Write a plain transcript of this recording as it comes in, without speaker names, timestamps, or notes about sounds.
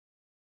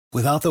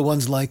Without the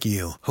ones like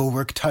you, who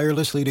work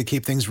tirelessly to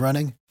keep things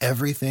running,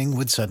 everything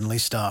would suddenly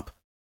stop.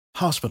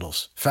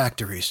 Hospitals,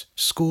 factories,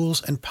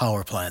 schools, and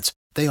power plants,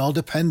 they all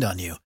depend on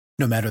you.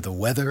 No matter the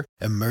weather,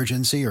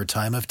 emergency, or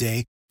time of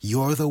day,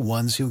 you're the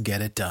ones who get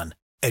it done.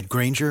 At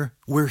Grainger,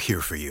 we're here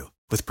for you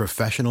with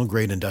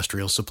professional-grade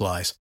industrial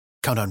supplies.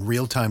 Count on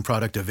real-time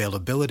product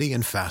availability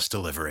and fast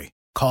delivery.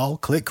 Call,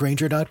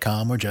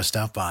 clickgrainger.com, or just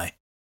stop by.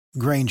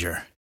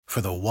 Grainger, for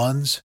the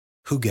ones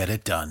who get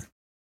it done.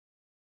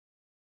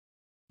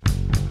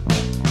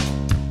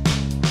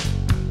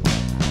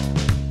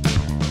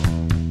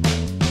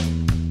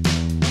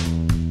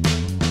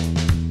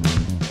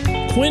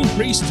 Quinn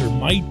Priester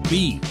might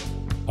be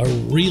a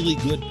really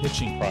good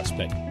pitching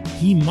prospect.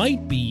 He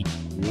might be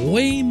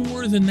way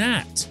more than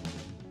that.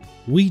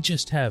 We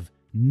just have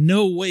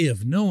no way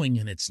of knowing,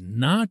 and it's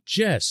not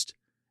just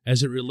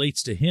as it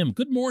relates to him.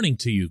 Good morning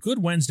to you.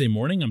 Good Wednesday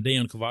morning. I'm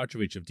Dejan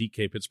Kovacevic of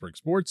DK Pittsburgh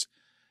Sports.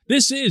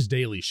 This is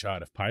Daily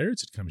Shot of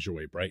Pirates. It comes your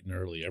way bright and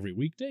early every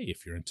weekday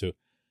if you're into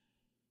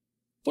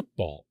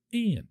football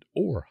and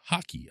or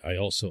hockey. I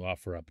also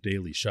offer up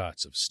daily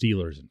shots of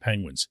Steelers and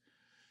Penguins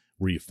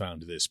where you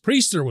found this.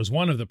 Priester was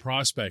one of the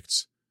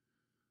prospects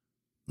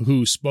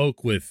who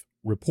spoke with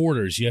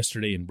reporters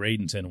yesterday in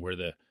Bradenton, where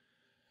the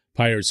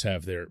Pirates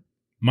have their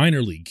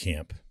minor league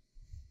camp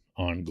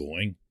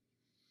ongoing.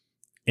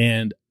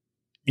 And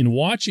in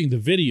watching the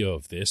video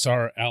of this,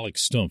 our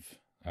Alex Stumpf,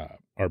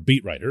 our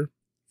beat writer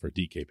for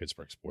DK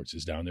Pittsburgh Sports,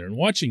 is down there. And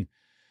watching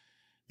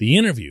the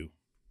interview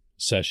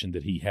session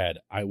that he had,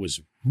 I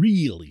was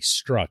really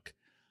struck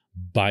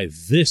by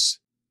this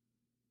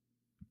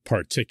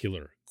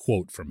particular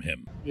quote from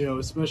him. You know,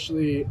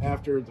 especially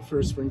after the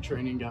first spring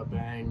training got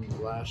banged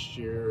last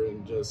year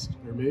and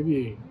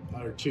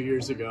or 2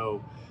 years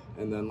ago,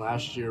 and then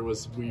last year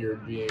was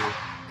weird being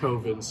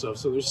COVID and stuff.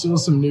 So there's still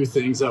some new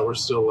things that we're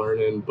still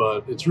learning,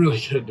 but it's really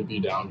good to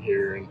be down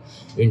here and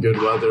in good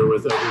weather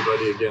with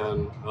everybody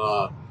again.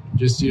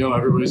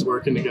 Everybody's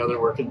working together,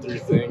 working through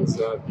things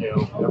that,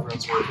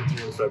 everyone's working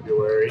through in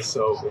February.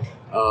 So,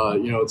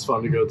 it's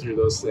fun to go through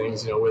those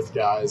things, with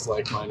guys,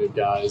 like-minded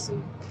guys,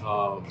 and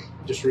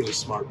just really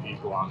smart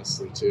people,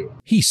 honestly, too.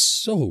 He's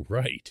so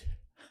right.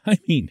 I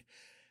mean,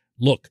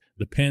 look,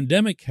 the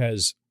pandemic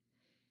has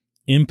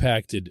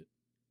impacted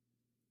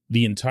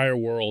the entire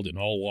world in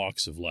all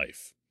walks of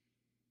life,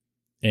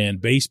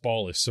 and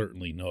baseball is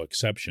certainly no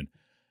exception.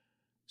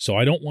 So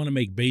I don't want to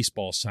make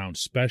baseball sound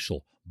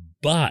special,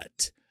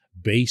 but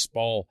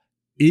baseball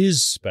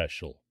is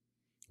special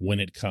when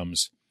it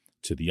comes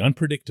to the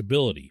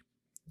unpredictability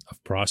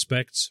of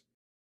prospects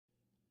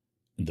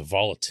and the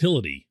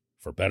volatility,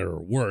 for better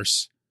or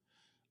worse,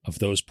 of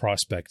those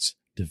prospects'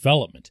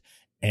 development.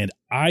 And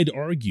I'd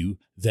argue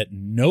that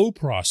no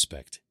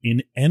prospect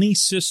in any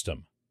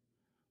system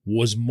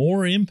was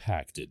more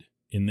impacted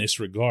in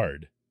this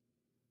regard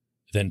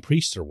than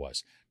Priester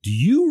was. Do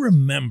you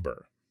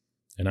remember,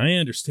 and I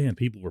understand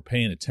people were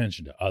paying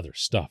attention to other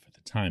stuff at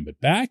the time,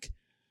 but back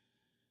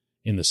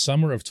in the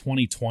summer of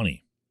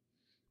 2020,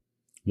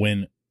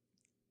 when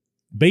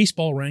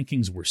baseball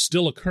rankings were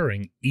still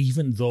occurring,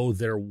 even though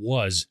there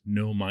was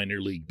no minor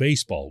league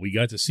baseball. We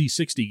got to see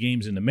 60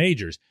 games in the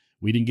majors.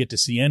 We didn't get to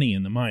see any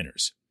in the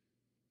minors.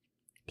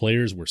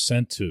 Players were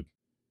sent to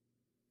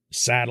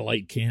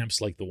satellite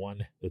camps like the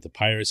one that the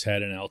Pirates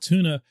had in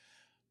Altoona,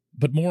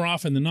 but more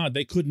often than not,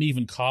 they couldn't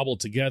even cobble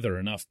together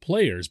enough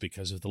players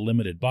because of the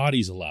limited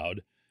bodies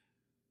allowed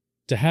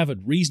to have a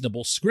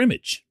reasonable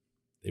scrimmage.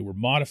 They were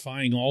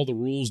modifying all the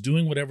rules,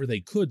 doing whatever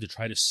they could to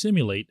try to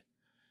simulate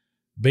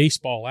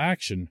baseball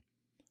action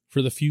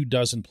for the few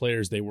dozen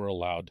players they were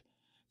allowed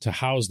to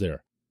house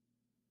there.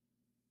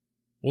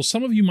 Well,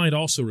 some of you might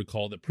also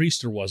recall that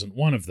Priester wasn't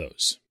one of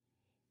those.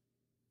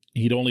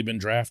 He'd only been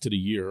drafted a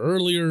year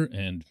earlier,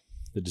 and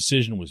the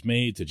decision was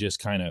made to just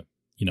kind of,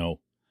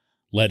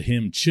 let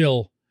him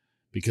chill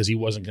because he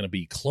wasn't going to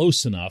be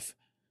close enough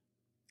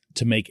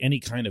to make any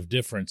kind of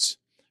difference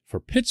for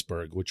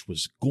Pittsburgh, which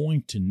was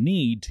going to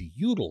need to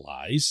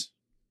utilize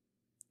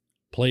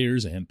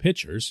players and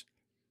pitchers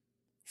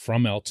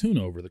from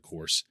Altoona over the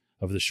course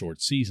of the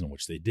short season,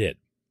 which they did.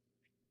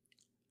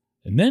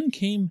 And then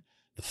came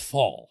the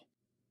fall.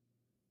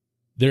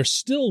 There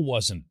still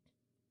wasn't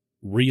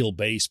real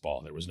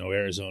baseball. There was no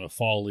Arizona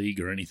Fall League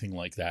or anything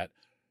like that.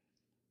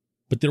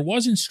 But there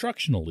was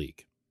Instructional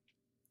League.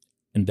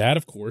 And that,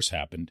 of course,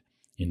 happened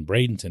in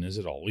Bradenton, as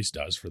it always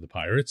does for the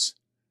Pirates.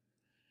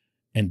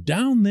 And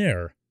down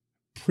there,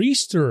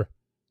 Priester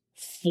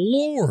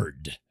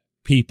floored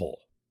people.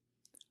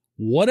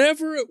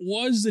 Whatever it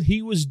was that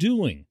he was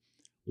doing,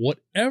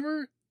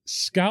 whatever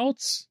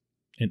scouts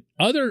and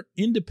other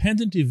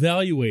independent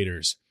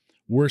evaluators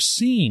were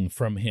seeing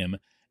from him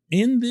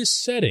in this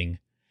setting,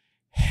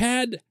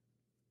 had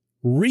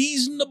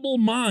reasonable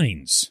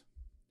minds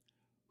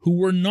who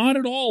were not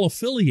at all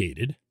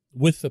affiliated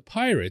with the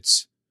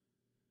Pirates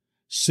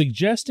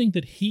suggesting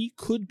that he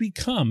could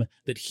become,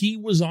 that he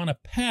was on a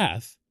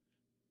path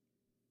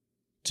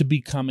to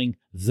becoming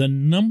the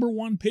number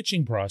one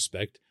pitching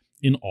prospect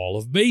in all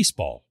of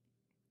baseball.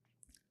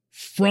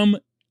 From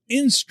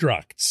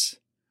Instructs,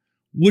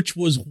 which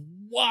was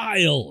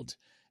wild.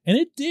 And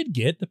it did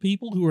get the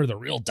people who are the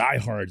real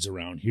diehards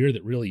around here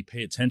that really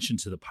pay attention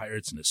to the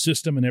Pirates and the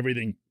system and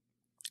everything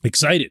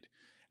excited,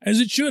 as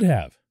it should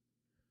have.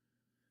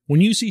 When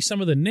you see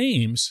some of the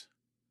names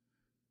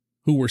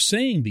who were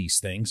saying these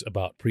things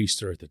about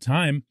Priester at the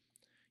time,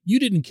 you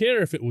didn't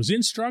care if it was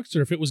Instructs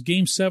or if it was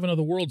Game 7 of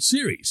the World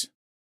Series.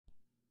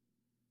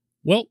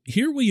 Well,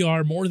 here we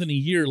are more than a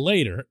year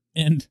later,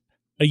 and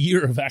a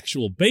year of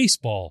actual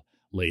baseball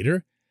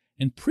later,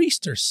 and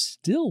Priester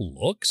still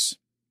looks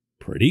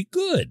pretty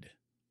good.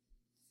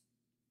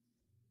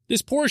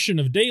 This portion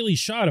of Daily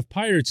Shot of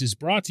Pirates is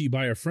brought to you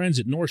by our friends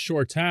at North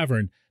Shore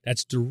Tavern.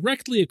 That's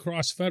directly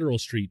across Federal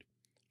Street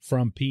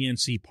from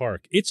PNC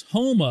Park. It's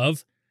home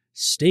of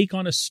Steak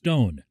on a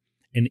Stone,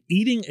 an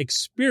eating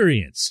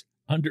experience,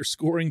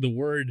 underscoring the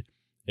word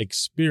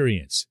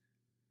experience.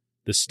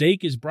 The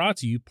steak is brought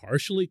to you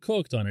partially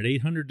cooked on an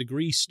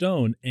 800-degree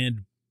stone,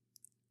 and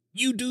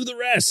you do the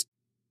rest.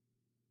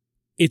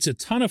 It's a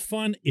ton of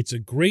fun, it's a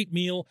great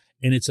meal,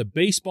 and it's a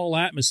baseball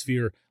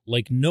atmosphere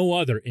like no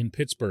other in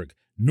Pittsburgh.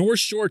 North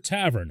Shore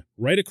Tavern,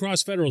 right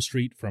across Federal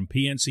Street from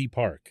PNC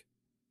Park.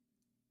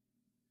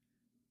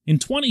 In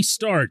 20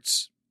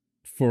 starts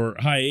for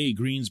High A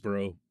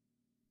Greensboro,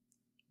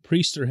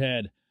 Priester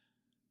had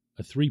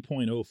a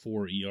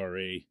 3.04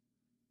 ERA,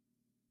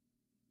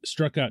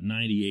 struck out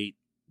 98,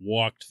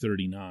 walked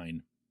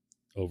 39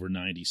 over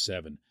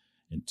 97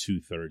 and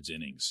 2/3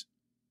 innings.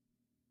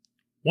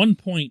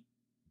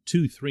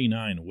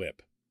 1.239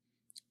 whip,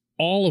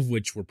 all of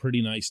which were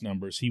pretty nice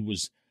numbers. He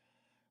was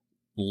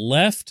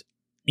left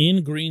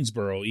in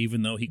Greensboro,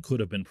 even though he could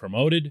have been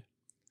promoted,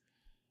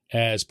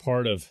 as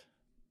part of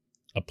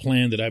a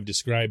plan that I've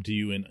described to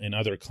you in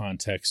other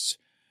contexts,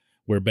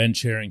 where Ben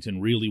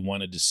Cherington really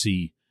wanted to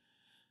see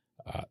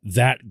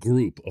that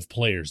group of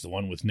players, the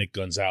one with Nick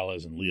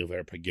Gonzalez and Leo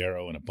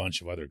Verpagero and a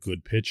bunch of other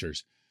good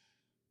pitchers,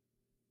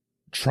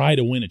 try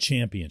to win a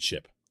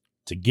championship,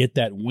 to get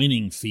that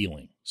winning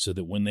feeling, so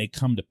that when they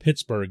come to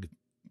Pittsburgh,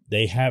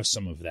 they have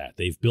some of that.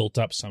 They've built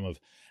up some of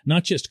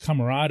not just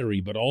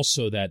camaraderie, but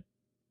also that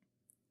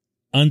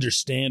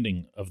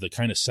understanding of the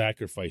kind of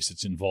sacrifice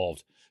that's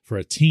involved for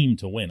a team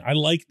to win. I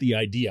liked the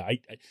idea. I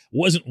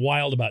wasn't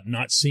wild about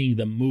not seeing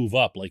them move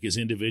up like as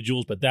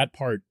individuals, but that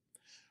part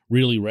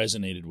really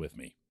resonated with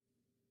me.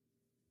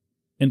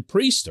 And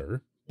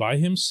Priester, by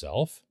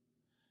himself,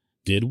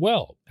 did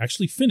well.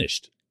 Actually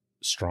finished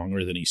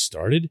stronger than he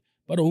started,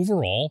 but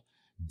overall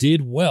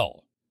did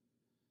well.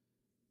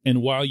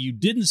 And while you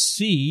didn't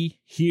see,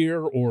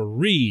 hear, or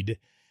read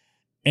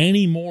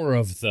any more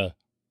of the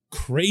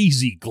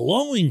crazy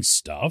glowing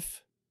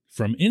stuff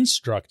from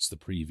Instructs the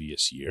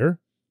previous year,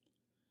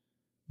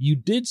 you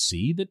did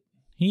see that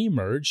he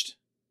emerged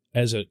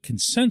as a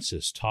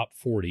consensus top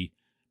 40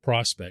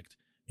 prospect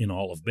in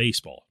all of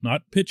baseball.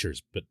 Not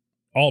pitchers, but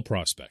all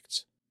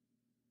prospects.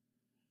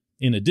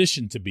 In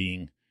addition to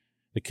being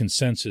the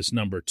consensus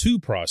number 2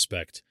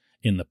 prospect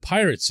in the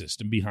Pirate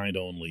system behind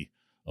only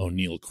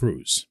O'Neill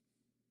Cruz.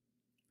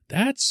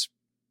 That's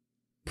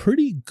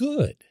pretty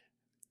good.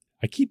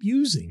 I keep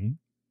using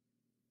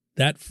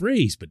that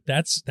phrase, but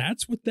that's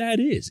what that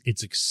is.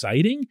 It's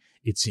exciting,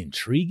 it's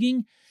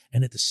intriguing,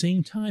 and at the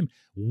same time,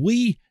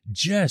 we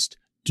just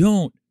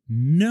don't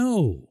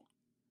know.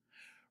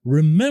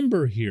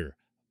 Remember here,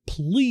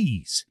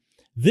 please,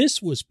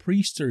 this was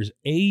Priester's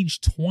age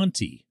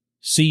 20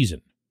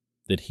 season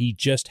that he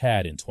just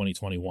had in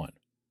 2021.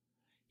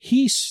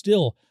 He's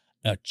still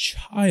a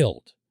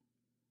child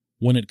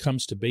when it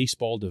comes to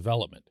baseball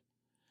development.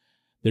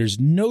 There's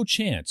no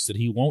chance that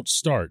he won't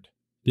start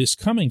this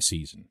coming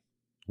season,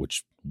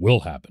 which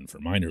will happen for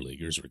minor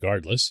leaguers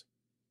regardless,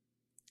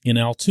 in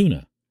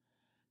Altoona.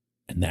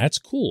 And that's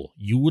cool.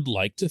 You would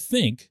like to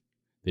think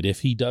that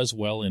if he does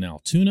well in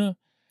Altoona,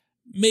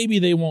 maybe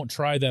they won't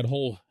try that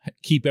whole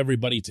keep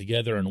everybody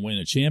together and win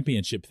a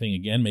championship thing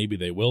again. Maybe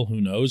they will, who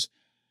knows?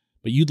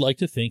 But you'd like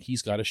to think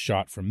he's got a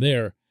shot from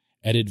there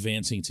at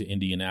advancing to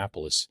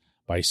Indianapolis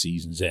by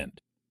season's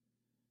end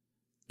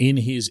in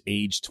his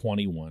age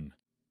 21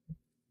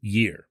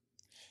 year.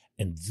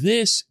 And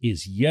this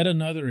is yet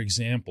another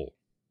example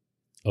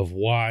of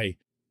why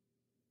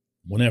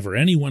whenever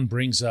anyone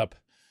brings up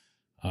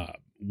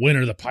when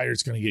are the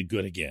Pirates going to get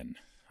good again,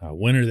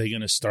 when are they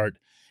going to start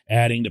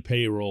adding to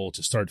payroll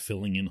to start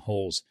filling in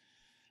holes,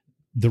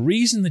 the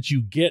reason that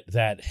you get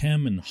that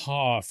hem and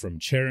haw from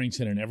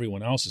Cherington and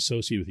everyone else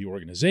associated with the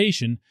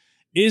organization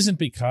isn't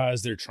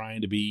because they're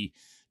trying to be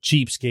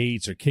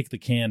cheapskates or kick the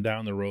can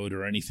down the road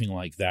or anything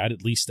like that.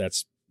 At least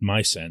that's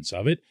my sense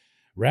of it.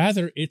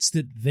 Rather, it's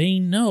that they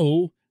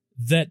know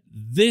that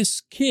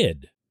this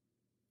kid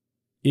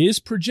is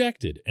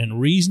projected,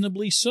 and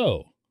reasonably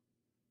so,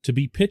 to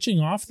be pitching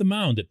off the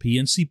mound at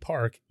PNC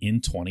Park in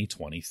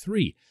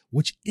 2023,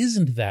 which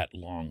isn't that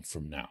long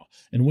from now.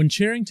 And when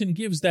Cherington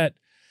gives that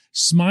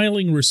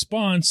smiling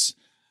response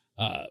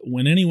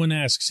when anyone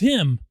asks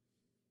him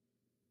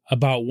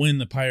about when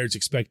the Pirates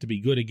expect to be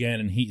good again,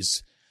 and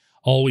he's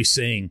always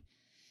saying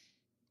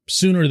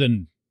sooner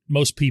than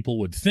most people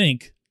would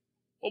think,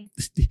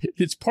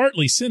 it's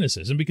partly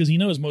cynicism because he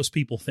knows most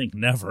people think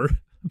never,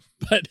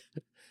 but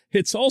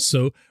it's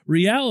also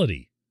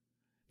reality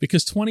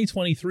because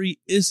 2023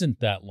 isn't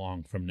that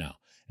long from now.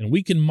 And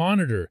we can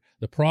monitor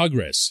the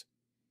progress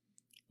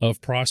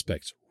of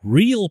prospects,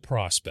 real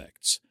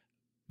prospects,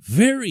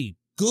 very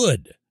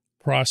good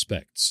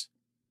prospects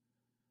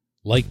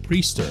like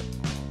Priester,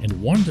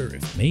 and wonder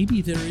if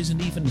maybe there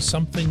isn't even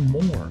something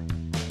more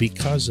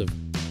because of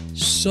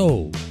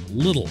so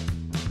little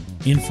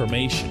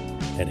information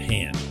at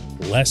hand,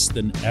 less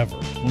than ever.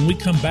 When we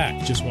come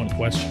back, just one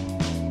question.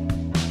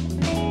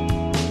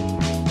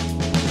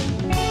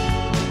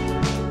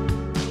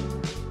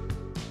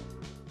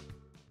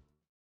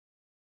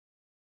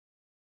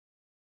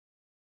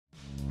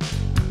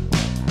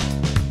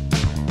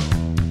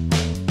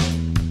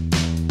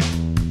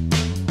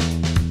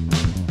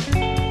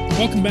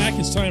 Welcome back.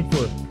 It's time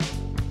for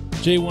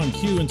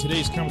J1Q, and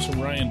today's comes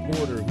from Ryan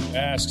Porter, who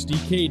asks,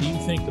 DK, do you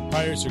think the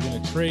Pirates are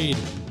going to trade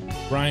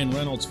Bryan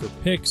Reynolds for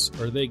picks,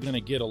 or are they going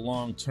to get a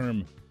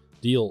long-term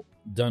deal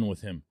done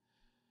with him?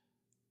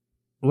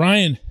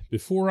 Ryan,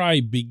 before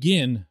I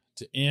begin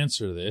to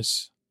answer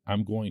this,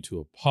 I'm going to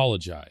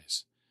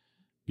apologize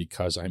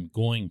because I'm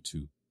going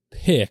to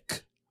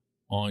pick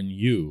on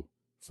you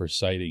for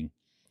citing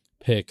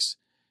picks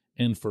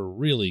and for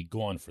really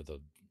going for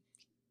the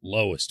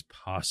lowest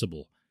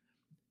possible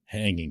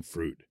hanging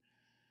fruit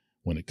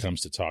when it comes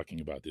to talking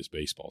about this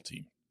baseball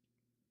team.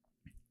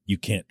 You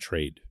can't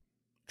trade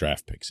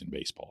draft picks in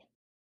baseball.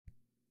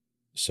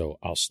 So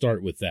I'll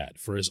start with that.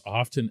 For as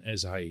often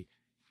as I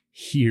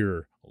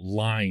hear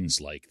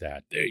lines like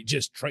that, they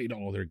just trade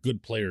all their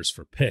good players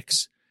for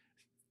picks.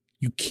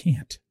 You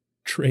can't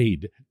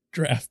trade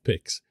draft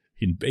picks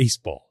in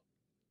baseball.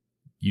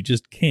 You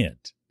just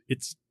can't.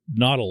 It's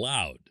not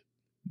allowed.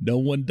 No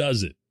one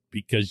does it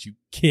because you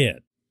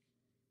can't.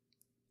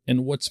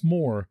 And what's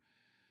more,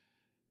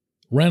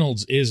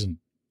 Reynolds isn't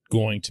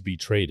going to be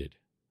traded.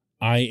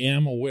 I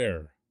am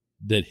aware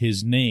that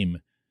his name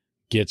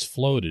gets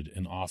floated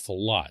an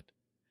awful lot.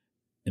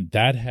 And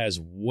that has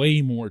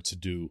way more to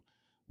do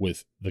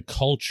with the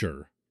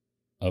culture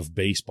of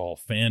baseball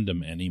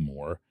fandom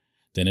anymore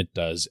than it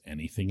does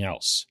anything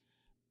else.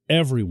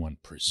 Everyone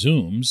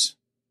presumes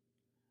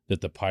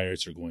that the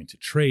Pirates are going to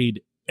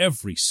trade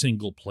every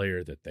single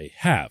player that they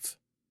have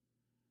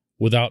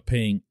without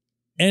paying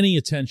any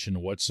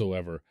attention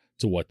whatsoever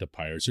to what the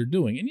Pirates are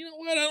doing. And you know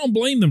what? I don't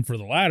blame them for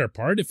the latter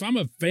part. If I'm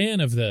a fan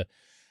of the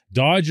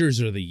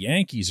Dodgers or the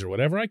Yankees or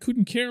whatever, I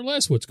couldn't care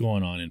less what's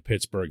going on in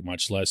Pittsburgh,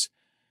 much less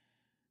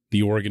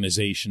the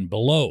organization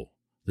below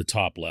the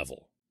top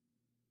level.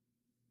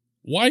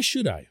 Why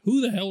should I? Who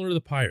the hell are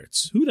the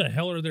Pirates? Who the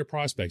hell are their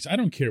prospects? I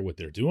don't care what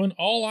they're doing.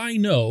 All I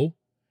know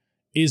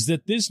is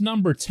that this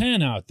number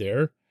 10 out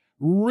there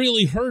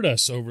really hurt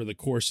us over the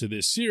course of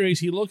this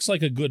series. He looks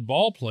like a good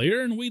ball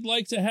player, and we'd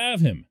like to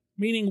have him,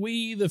 meaning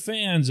we, the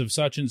fans of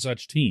such and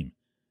such team.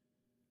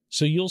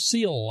 So you'll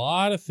see a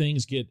lot of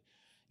things get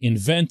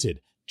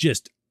invented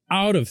just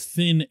out of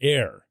thin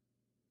air.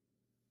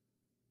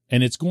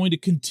 And it's going to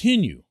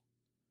continue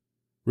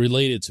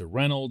related to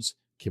Reynolds,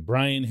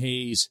 Ke'Bryan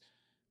Hayes,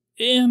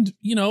 and,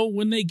 you know,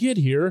 when they get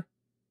here,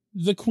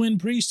 the Quinn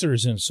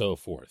Priesters and so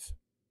forth.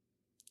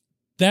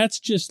 That's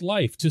just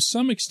life. To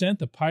some extent,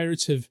 the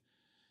Pirates have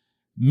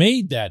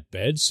made that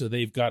bed so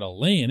they've got to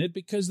lay in it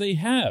because they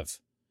have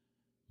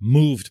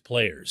moved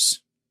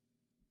players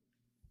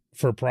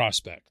for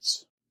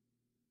prospects.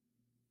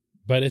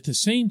 But at the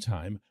same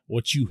time,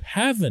 what you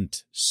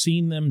haven't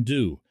seen them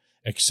do,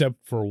 except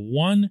for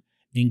one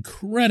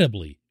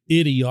incredibly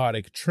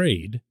idiotic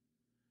trade,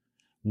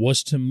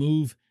 was to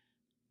move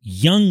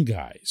young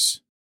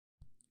guys.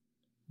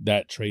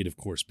 That trade, of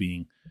course,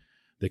 being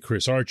the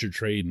Chris Archer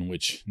trade, in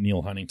which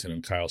Neil Huntington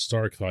and Kyle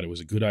Stark thought it was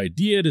a good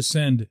idea to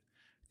send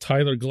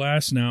Tyler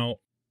Glasnow,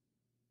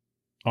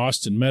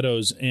 Austin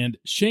Meadows, and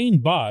Shane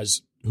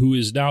Baz, who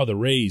is now the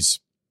Rays'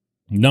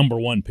 number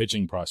one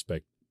pitching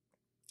prospect.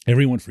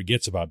 Everyone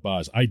forgets about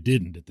Baz. I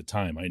didn't at the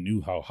time. I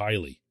knew how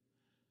highly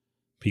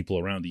people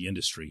around the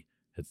industry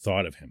had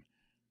thought of him.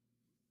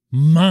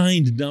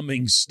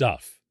 Mind-numbing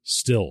stuff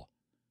still.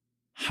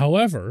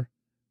 However,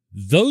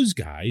 those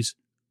guys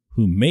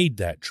who made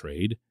that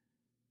trade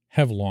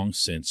have long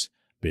since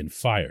been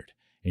fired,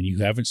 and you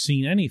haven't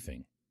seen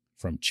anything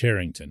from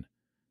Cherington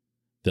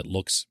that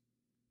looks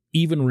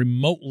even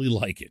remotely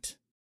like it.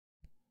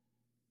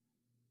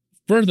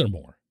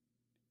 Furthermore,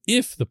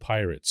 if the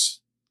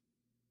Pirates,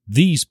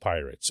 these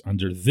Pirates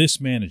under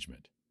this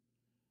management,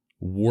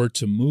 were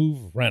to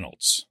move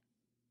Reynolds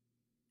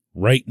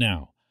right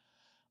now,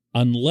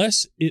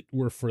 unless it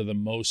were for the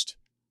most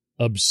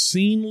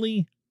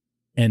obscenely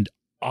and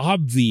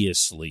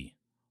obviously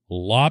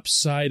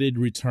lopsided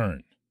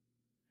return,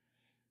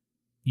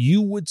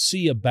 you would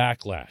see a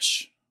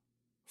backlash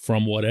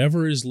from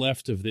whatever is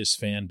left of this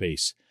fan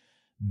base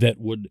that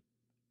would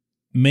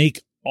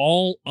make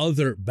all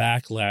other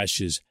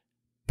backlashes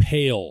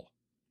pale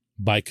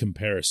by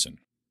comparison.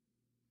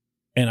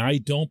 And I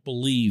don't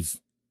believe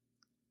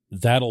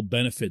that'll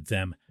benefit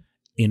them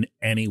in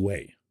any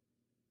way,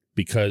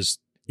 because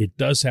it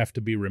does have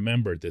to be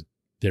remembered that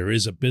there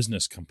is a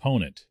business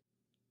component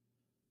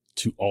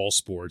to all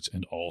sports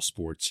and all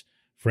sports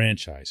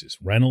franchises.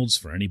 Reynolds,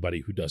 for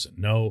anybody who doesn't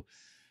know,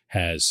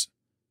 has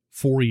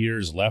 4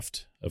 years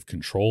left of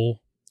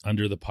control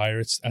under the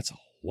Pirates. That's a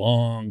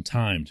long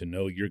time to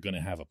know you're going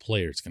to have a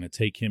player. It's going to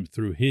take him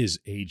through his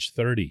age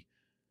 30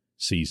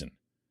 season.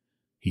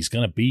 He's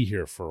going to be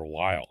here for a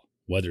while,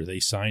 whether they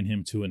sign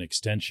him to an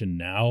extension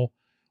now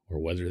or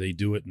whether they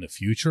do it in the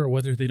future or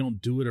whether they don't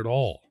do it at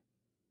all.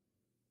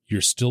 You're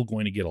still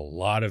going to get a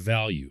lot of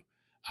value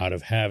out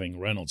of having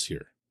Reynolds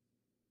here.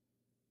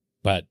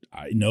 But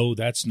I know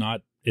that's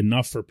not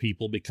enough for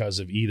people because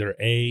of either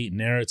A,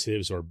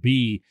 narratives, or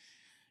B,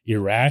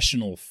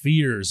 irrational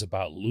fears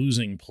about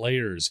losing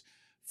players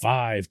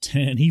 5,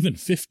 10, even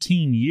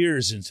 15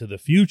 years into the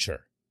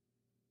future.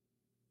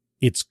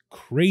 It's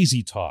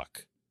crazy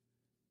talk.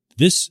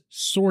 This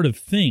sort of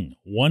thing,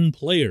 one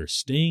player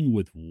staying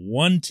with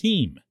one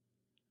team,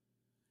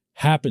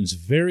 happens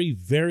very,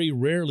 very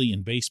rarely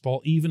in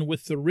baseball, even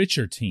with the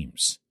richer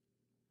teams,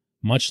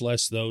 much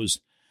less those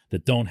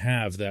that don't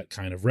have that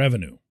kind of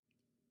revenue.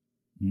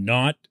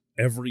 Not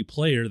every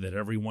player that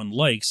everyone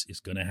likes is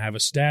going to have a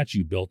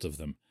statue built of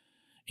them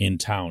in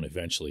town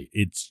eventually.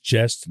 It's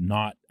just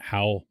not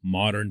how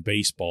modern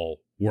baseball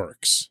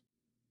works.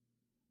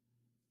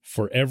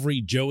 For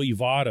every Joey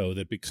Votto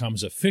that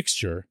becomes a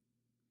fixture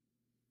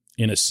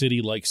in a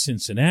city like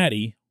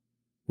Cincinnati,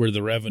 where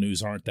the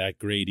revenues aren't that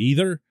great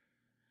either,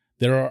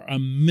 there are a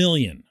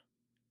million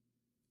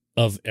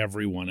of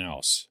everyone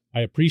else. I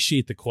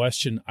appreciate the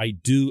question. I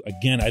do.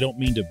 Again, I don't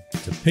mean to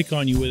pick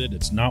on you with it.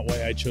 It's not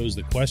why I chose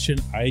the question.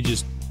 I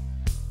just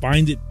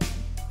find it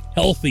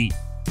healthy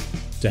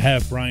to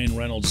have Bryan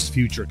Reynolds'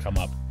 future come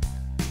up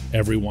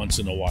every once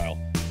in a while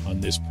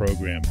on this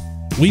program.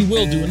 We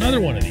will do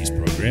another one of these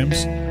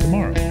programs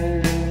tomorrow.